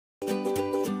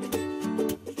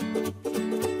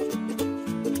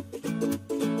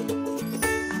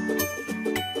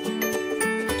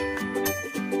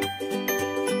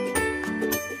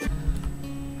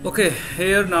Okay,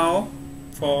 here now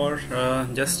for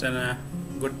just a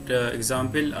good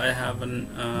example, I have an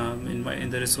in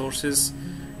the resources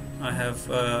I have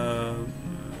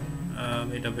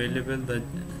made available the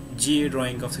GA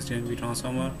drawing of 16 MV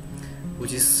transformer,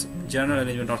 which is general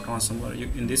arrangement of transformer.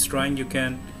 In this drawing you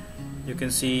can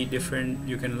see different,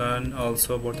 you can learn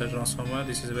also about the transformer.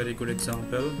 This is a very good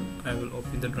example. I will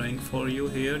open the drawing for you.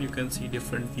 Here you can see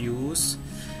different views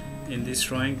in this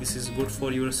drawing. This is good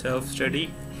for your self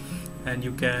study, and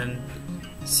you can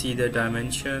see the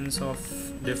dimensions of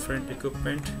different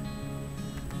equipment.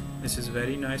 This is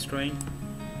very nice drawing.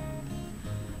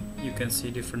 You can see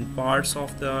different parts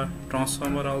of the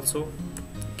transformer also,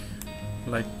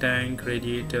 like tank,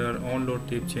 radiator, on-load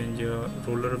tape changer,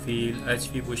 roller wheel,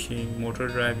 HV bushing, motor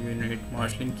drive unit,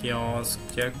 marshalling kiosk,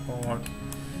 jackpot.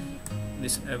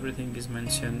 This everything is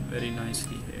mentioned very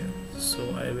nicely here. So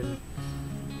I will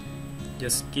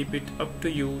just keep it up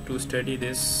to you to study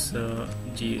this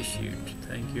GA sheet.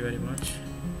 Thank you very much.